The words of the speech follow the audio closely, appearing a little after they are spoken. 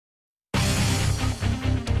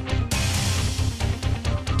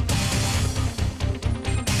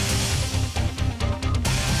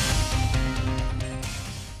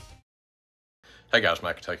Hey guys,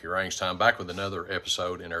 Mike Kentucky Range Time, back with another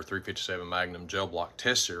episode in our 357 Magnum gel block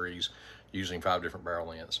test series using 5 different barrel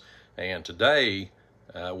lengths. And today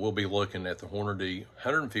we'll be looking at the Hornady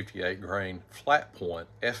 158 grain flat point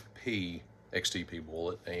FP XTP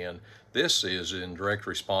bullet, and this is in direct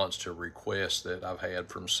response to requests that I've had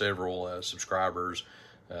from several subscribers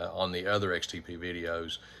on the other XTP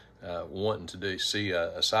videos wanting to see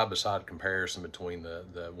a side-by-side comparison between the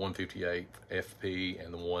 158 FP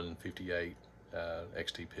and the 158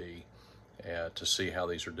 XTP to see how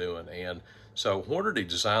these are doing. And so Hornady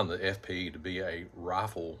designed the FP to be a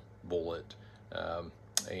rifle bullet,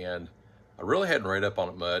 and I really hadn't read up on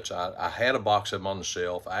it much. I had a box of them on the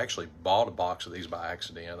shelf. I actually bought a box of these by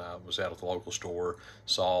accident. I was out at the local store,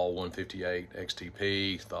 saw 158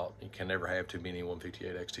 XTP, thought you can never have too many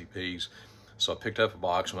 158 XTPs. So I picked up a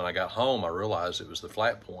box, and when I got home, I realized it was the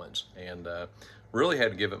flat points, and really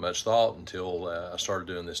hadn't given it much thought until I started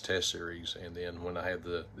doing this test series. And then when I had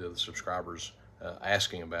the subscribers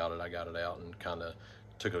asking about it, I got it out and kind of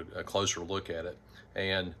took a closer look at it.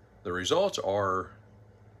 And the results are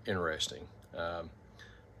interesting. A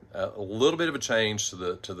little bit of a change to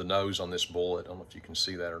the nose on this bullet. I don't know if you can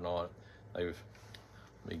see that or not. Let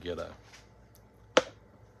me get a...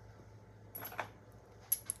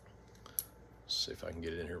 see if I can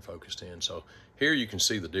get it in here focused in. So here you can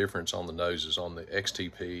see the difference on the noses on the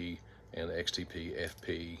XTP and the XTP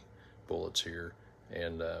FP bullets here.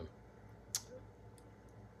 And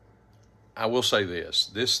I will say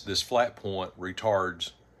this flat point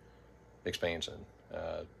retards expansion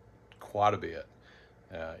quite a bit.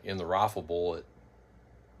 In the rifle bullet,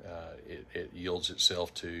 it yields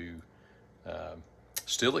itself to,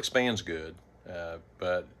 still expands good,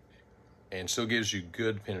 and still gives you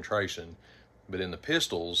good penetration. But in the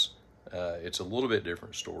pistols, it's a little bit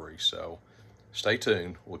different story. So stay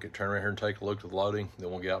tuned. We'll turn around here and take a look at the loading. Then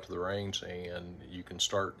we'll get out to the range, and you can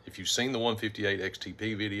start. If you've seen the 158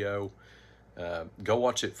 XTP video, go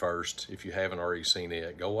watch it first. If you haven't already seen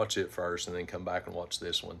it, go watch it first, and then come back and watch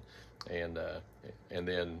this one. And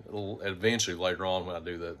then eventually later on, when I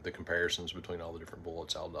do the comparisons between all the different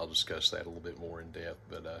bullets, I'll discuss that a little bit more in depth.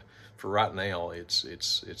 But for right now,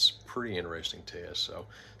 it's pretty interesting test. So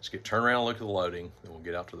let's turn around and look at the loading, then we'll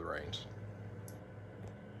get out to the range.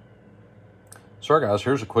 So guys,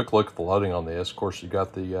 here's a quick look at the loading on this. Of course, you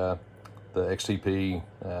got the XTP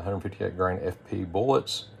 158 grain FP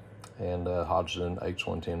bullets and Hodgson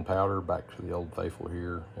H110 powder. Back to the old faithful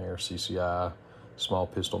here. Air CCI small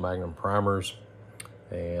pistol magnum primers,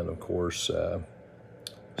 and of course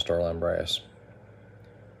Starline brass.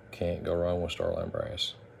 Can't go wrong with Starline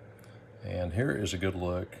brass. And here is a good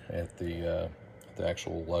look at the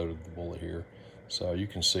actual load of the bullet here. So you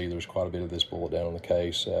can see there's quite a bit of this bullet down on the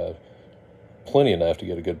case. Plenty enough to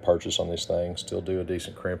get a good purchase on this thing. Still do a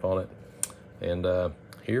decent crimp on it. And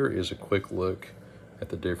here is a quick look at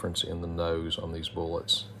the difference in the nose on these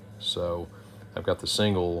bullets. So I've got the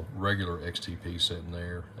single regular XTP sitting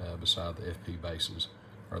there beside the FP bases,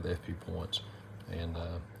 or the FP points. And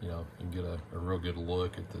you know, you can get a real good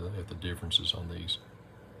look at the differences on these.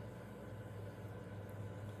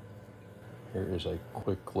 Here is a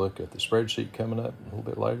quick look at the spreadsheet coming up a little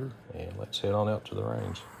bit later, and let's head on out to the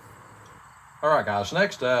range. All right, guys,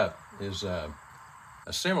 next up is a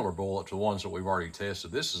similar bullet to the ones that we've already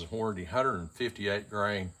tested. This is a Hornady 158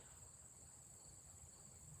 grain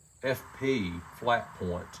FP flat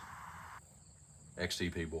point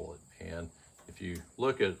XTP bullet. And if you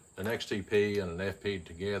look at an XTP and an FP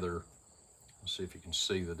together, let's see if you can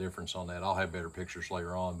see the difference on that. I'll have better pictures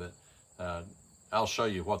later on, but I'll show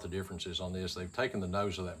you what the difference is on this. They've taken the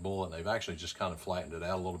nose of that bullet and they've actually just kind of flattened it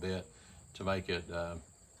out a little bit to make it a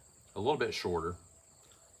little bit shorter.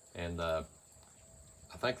 And I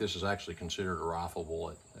think this is actually considered a rifle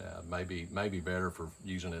bullet. Maybe better for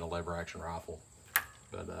using in a lever action rifle.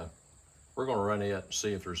 But we're going to run it and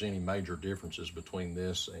see if there's any major differences between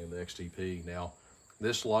this and the XTP. Now,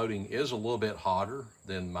 this loading is a little bit hotter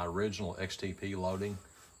than my original XTP loading.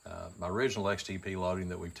 My original XTP loading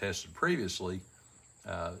that we've tested previously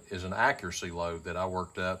is an accuracy load that I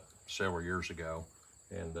worked up several years ago.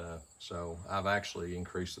 And so I've actually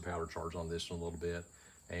increased the powder charge on this one a little bit.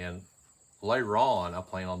 And later on, I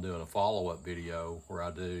plan on doing a follow-up video where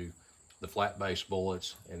I do the flat base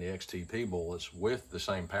bullets and the XTP bullets with the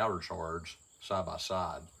same powder charge side by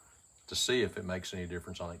side to see if it makes any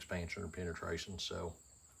difference on expansion or penetration. So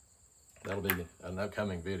that'll be an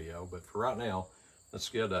upcoming video. But for right now, let's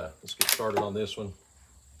get started on this one.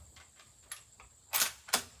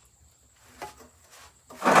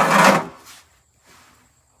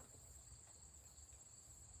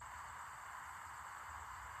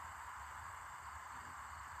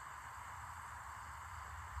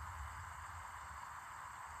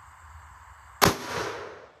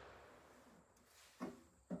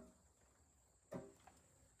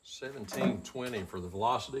 1720 for the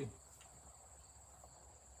velocity.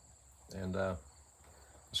 And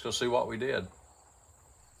let's go see what we did.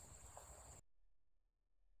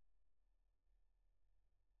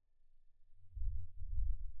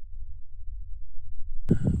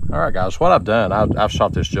 All right, guys, what I've done, I've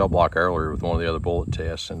shot this gel block earlier with one of the other bullet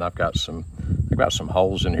tests, and I've got some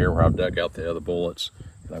holes in here where I've dug out the other bullets,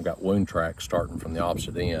 and I've got wound tracks starting from the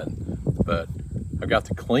opposite end. But I've got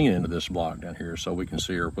the clean end of this block down here so we can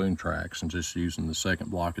see our wound tracks, and just using the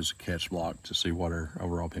second block as a catch block to see what our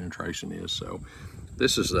overall penetration is. So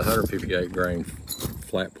this is the 158 grain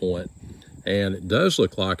flat point, and it does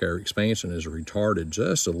look like our expansion is retarded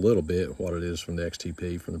just a little bit what it is from the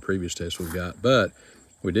XTP from the previous test we've got, but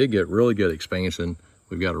we did get really good expansion.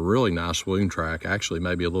 We've got a really nice wound track, actually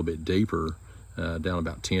maybe a little bit deeper, down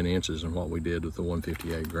about 10 inches than what we did with the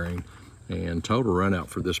 158 grain. And total run out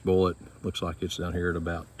for this bullet looks like it's down here at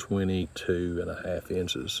about 22.5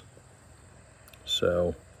 inches.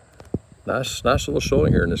 So nice little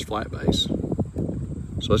showing here in this flat base.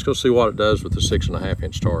 So let's go see what it does with the 6.5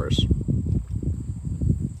 inch Taurus.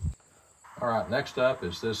 All right, next up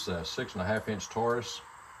is this 6.5 inch Taurus.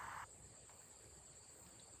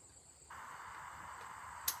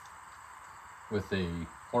 With the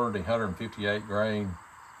Hornady 158 grain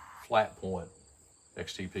flat point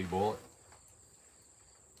XTP bullet.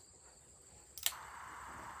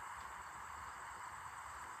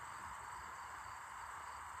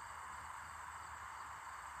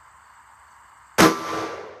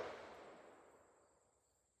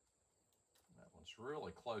 That one's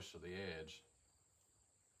really close to the edge.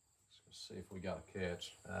 Let's see if we got a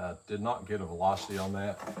catch. Did not get a velocity on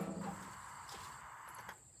that.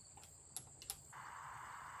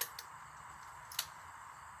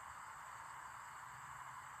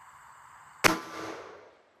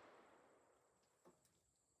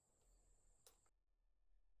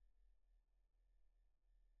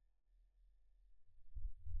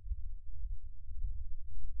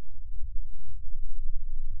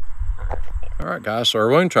 All right, guys, so our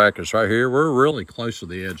wound track is right here. We're really close to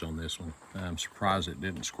the edge on this one. I'm surprised it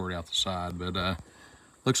didn't squirt out the side, but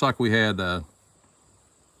looks like we had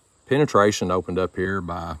penetration opened up here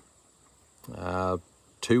by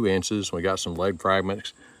 2 inches. We got some lead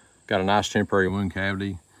fragments, got a nice temporary wound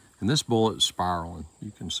cavity, and this bullet is spiraling.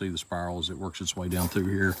 You can see the spiral as it works its way down through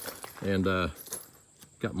here, and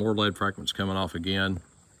got more lead fragments coming off again.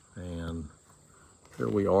 And here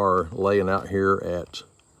we are laying out here at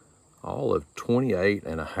all of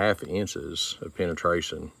 28.5 inches of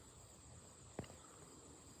penetration.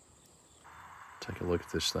 Take a look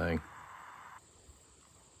at this thing.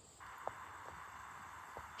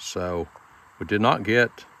 So we did not get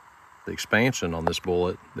the expansion on this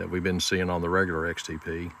bullet that we've been seeing on the regular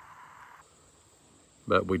XTP,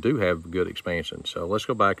 but we do have good expansion. So let's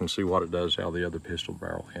go back and see what it does, how the other pistol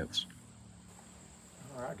barrel lengths.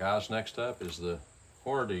 All right, guys, next up is the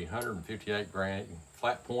Hornady 158 grain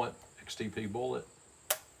flat point XTP bullet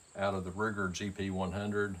out of the Rigger GP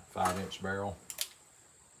 100 5-inch barrel.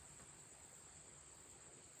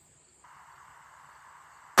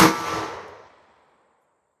 And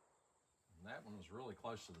that one was really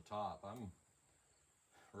close to the top. I'm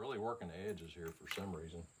really working the edges here for some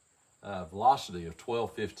reason. Velocity of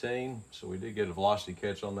 12.15, so we did get a velocity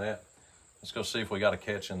catch on that. Let's go see if we got a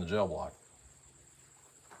catch in the gel block.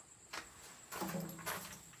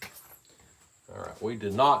 All right, we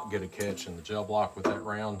did not get a catch in the gel block with that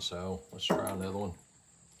round, so let's try another one.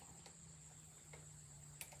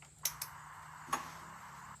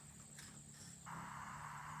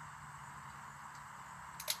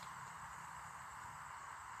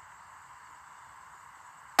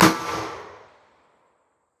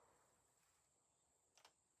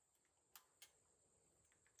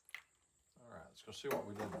 All right, let's go see what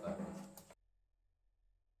we did with that one.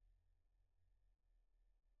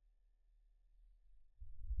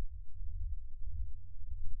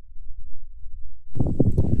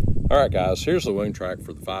 All right, guys, here's the wound track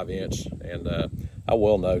for the 5-inch, and I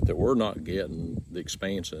will note that we're not getting the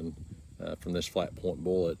expansion from this flat point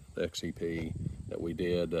bullet XTP that we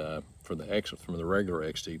did from the regular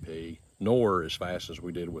XTP, nor as fast as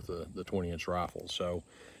we did with the 20-inch rifle. So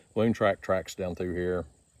wound track tracks down through here,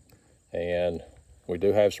 and we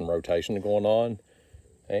do have some rotation going on,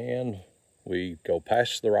 and we go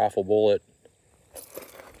past the rifle bullet,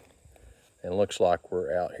 and it looks like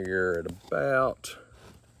we're out here at about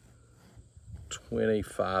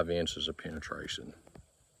 25 inches of penetration.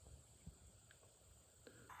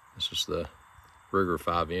 This is the Rigger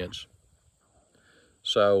 5-inch.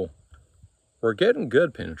 So we're getting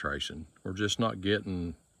good penetration. We're just not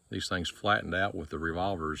getting these things flattened out with the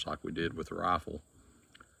revolvers like we did with the rifle.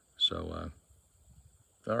 So,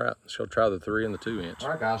 all right, let's go try the 3 and the 2 inch. All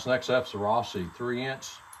right, guys, next up is the Rossi 3 inch.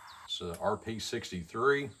 It's a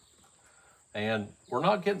RP63. And we're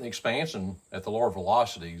not getting the expansion at the lower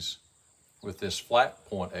velocities with this flat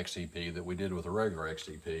point XTP that we did with a regular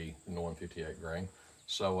XTP in the 158 grain.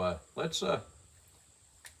 So let's go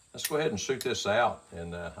ahead and shoot this out.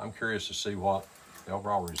 And I'm curious to see what the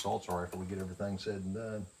overall results are after we get everything said and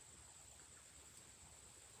done.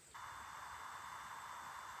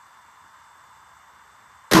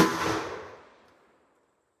 I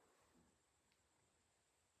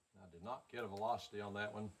did not get a velocity on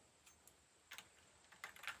that one.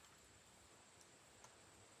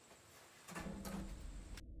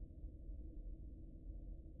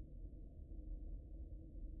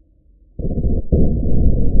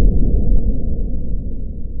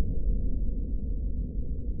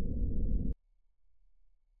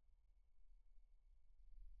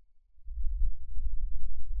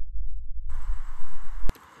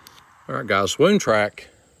 All right, guys, wound track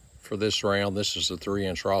for this round. This is the 3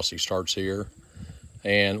 inch Rossi, starts here.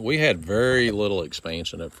 And we had very little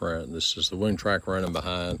expansion up front. This is the wound track running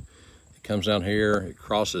behind. It comes down here, it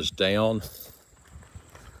crosses down,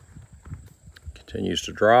 continues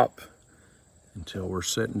to drop until we're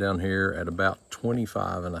sitting down here at about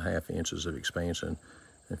 25.5 inches of expansion.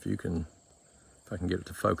 If I can get it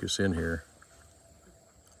to focus in here.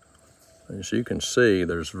 As you can see,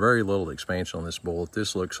 there's very little expansion on this bullet.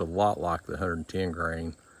 This looks a lot like the 110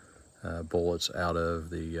 grain bullets out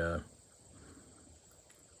of the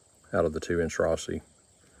 2 inch Rossi.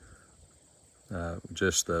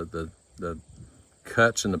 Just the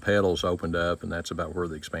cuts in the petals opened up, and that's about where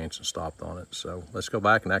the expansion stopped on it. So let's go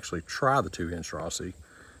back and actually try the 2 inch Rossi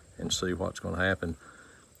and see what's going to happen.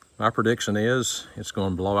 My prediction is it's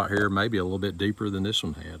going to blow out here maybe a little bit deeper than this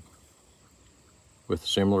one had, with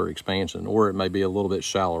similar expansion, or it may be a little bit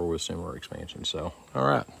shallower with similar expansion. So, all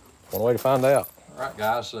right, one way to find out. All right,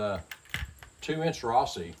 guys, 2 inch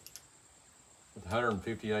Rossi with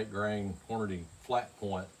 158 grain Hornady flat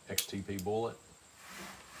point XTP bullet.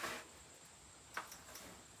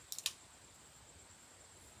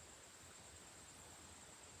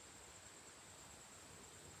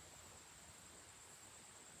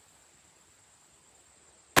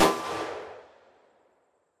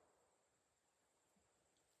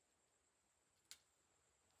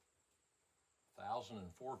 And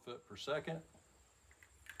 4 foot per second.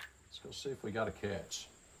 Let's go see if we got a catch.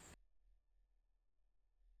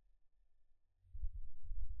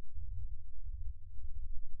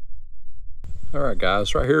 All right,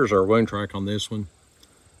 guys, right here's our wound track on this one.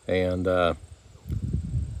 And I'll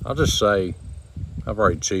just say, I've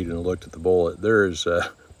already cheated and looked at the bullet. There is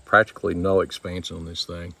practically no expansion on this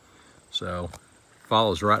thing. So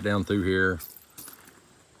follows right down through here.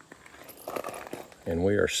 And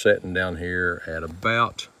we are sitting down here at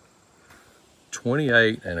about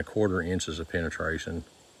 28.25 inches of penetration.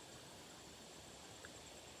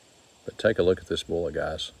 But take a look at this bullet,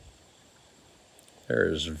 guys. There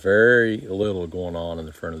is very little going on in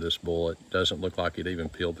the front of this bullet. Doesn't look like it even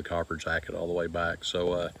peeled the copper jacket all the way back.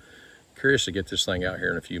 So curious to get this thing out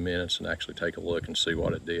here in a few minutes and actually take a look and see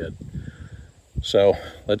what it did. So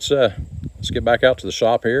let's get back out to the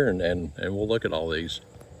shop here and we'll look at all these.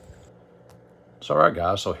 So, all right,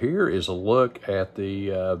 guys, so here is a look at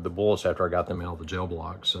the bullets after I got them out of the gel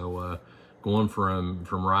block. So going from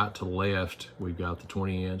right to left, we've got the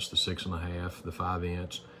 20 inch, the 6.5, the 5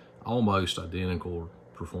 inch, almost identical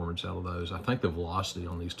performance out of those. I think the velocity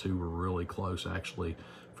on these two were really close, actually.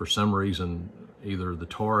 For some reason, either the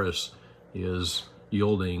Taurus is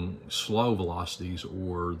yielding slow velocities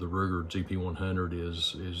or the Ruger GP100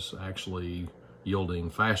 is actually yielding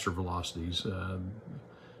faster velocities.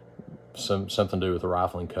 Something to do with the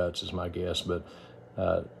rifling cuts is my guess, but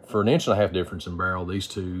for 1.5 inch difference in barrel, these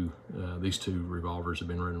two revolvers have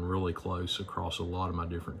been running really close across a lot of my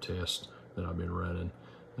different tests that I've been running.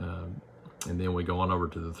 And then we go on over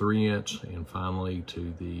to the 3 inch and finally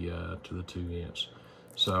to the 2 inch.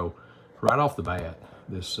 So right off the bat,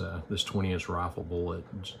 this 20 inch rifle bullet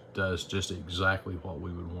does just exactly what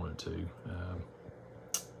we would want it to.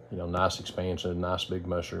 You know, nice expansion, nice big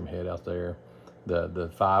mushroom head out there. The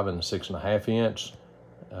 5 and the 6.5 inch,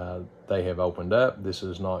 they have opened up. This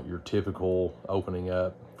is not your typical opening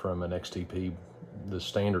up from an XTP, the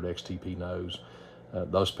standard XTP nose.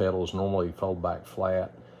 Those petals normally fold back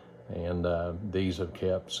flat, and these have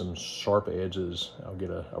kept some sharp edges. I'll get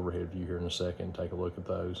an overhead view here in a second, take a look at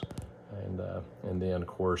those. And then, of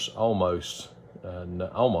course, almost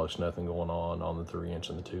nothing going on the 3 inch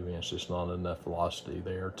and the 2 inch. Just not enough velocity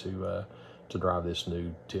there to drive this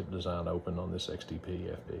new tip design open on this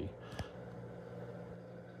XTP FB.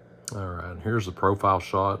 All right, here's the profile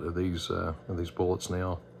shot of these bullets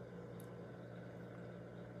now.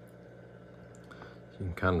 You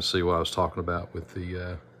can kind of see what I was talking about with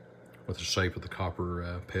the shape of the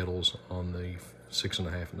copper petals on the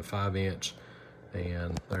 6.5 and the 5 inch,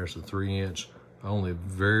 and there's the 3 inch. Only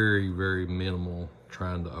very, very minimal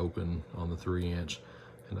trying to open on the 3 inch,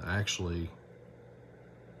 and actually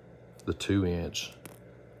the 2 inch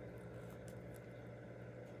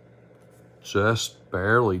just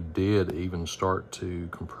barely did even start to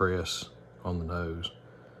compress on the nose.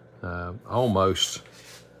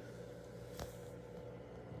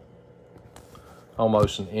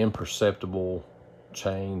 Almost an imperceptible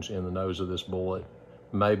change in the nose of this bullet.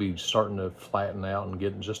 Maybe starting to flatten out and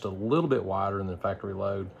getting just a little bit wider than the factory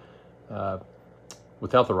load.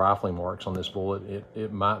 Without the rifling marks on this bullet,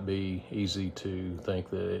 it might be easy to think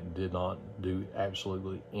that it did not do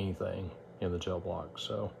absolutely anything in the gel block.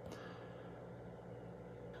 So,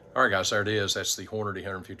 all right, guys, there it is. That's the Hornady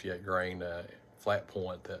 158 grain flat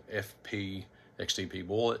point, the FP XTP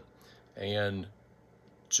bullet. And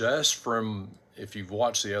just from, if you've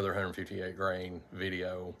watched the other 158 grain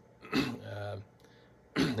video,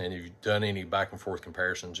 and if you've done any back and forth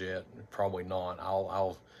comparisons yet, probably not.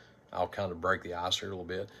 I'll kind of break the ice here a little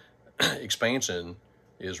bit. Expansion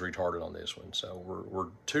is retarded on this one, so we're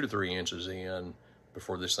 2 to 3 inches in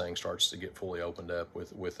before this thing starts to get fully opened up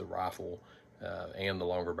with the rifle and the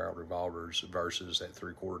longer barrel revolvers versus that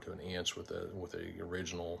 3/4 to an inch with the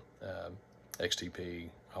original XTP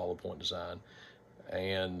hollow point design.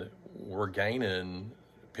 And we're gaining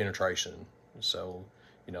penetration, so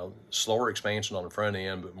you know, slower expansion on the front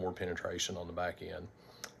end, but more penetration on the back end.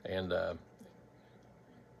 And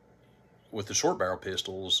with the short barrel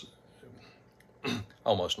pistols,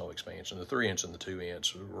 almost no expansion. The 3 inch and the 2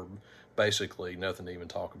 inch were basically nothing to even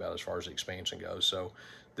talk about as far as the expansion goes. So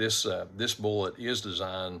this bullet is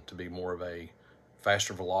designed to be more of a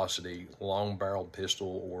faster velocity, long barreled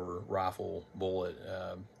pistol or rifle bullet.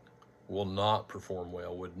 Will not perform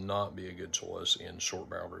well, would not be a good choice in short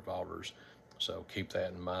barrel revolvers. So keep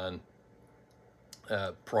that in mind.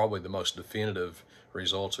 Probably the most definitive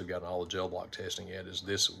results we've got in all the gel block testing yet is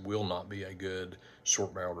this will not be a good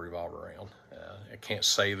short barrel revolver round. I can't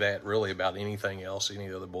say that really about anything else, any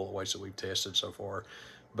of the bullet weights that we've tested so far,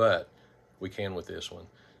 but we can with this one.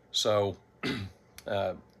 So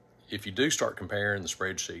if you do start comparing the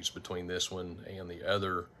spreadsheets between this one and the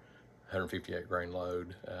other 158 grain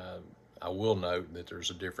load, I will note that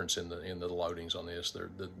there's a difference in the loadings on this.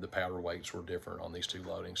 The powder weights were different on these two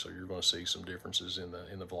loadings, so you're going to see some differences in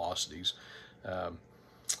the velocities. I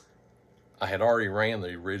had already ran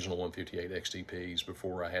the original 158 XTPs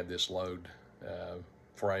before I had this load,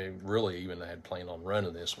 before I really even had planned on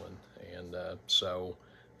running this one. And so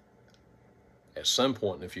at some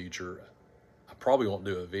point in the future, I probably won't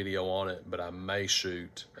do a video on it, but I may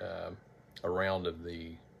shoot a round of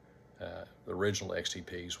the original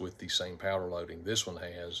XTPs with the same powder loading this one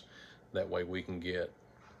has. That way we can get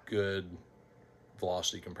good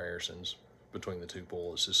velocity comparisons between the two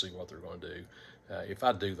bullets to see what they're going to do. If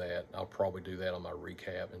I do that, I'll probably do that on my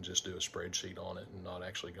recap and just do a spreadsheet on it and not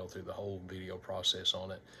actually go through the whole video process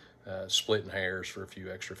on it, splitting hairs for a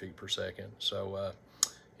few extra feet per second. So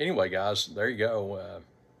anyway, guys, there you go.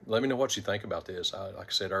 Let me know what you think about this. Like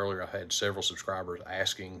I said earlier, I had several subscribers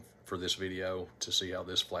asking for this video to see how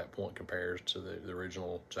this flat point compares to the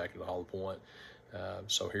original jacket of the hollow point.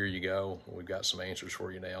 So here you go. We've got some answers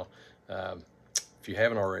for you now. If you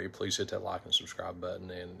haven't already, please hit that like and subscribe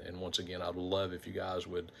button. And once again, I'd love if you guys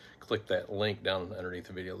would click that link down underneath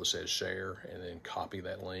the video that says share, and then copy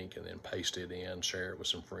that link and then paste it in, share it with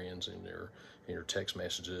some friends in your text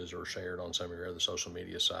messages, or share it on some of your other social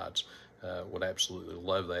media sites. Would absolutely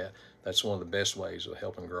love that. That's one of the best ways of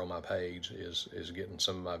helping grow my page is getting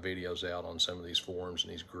some of my videos out on some of these forums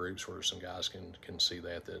and these groups where some guys can see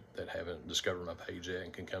that haven't discovered my page yet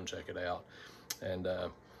and can come check it out. And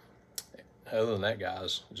other than that,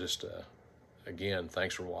 guys, just again,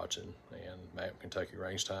 thanks for watching. And Matt, Kentucky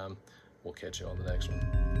Range Time. We'll catch you on the next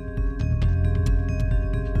one.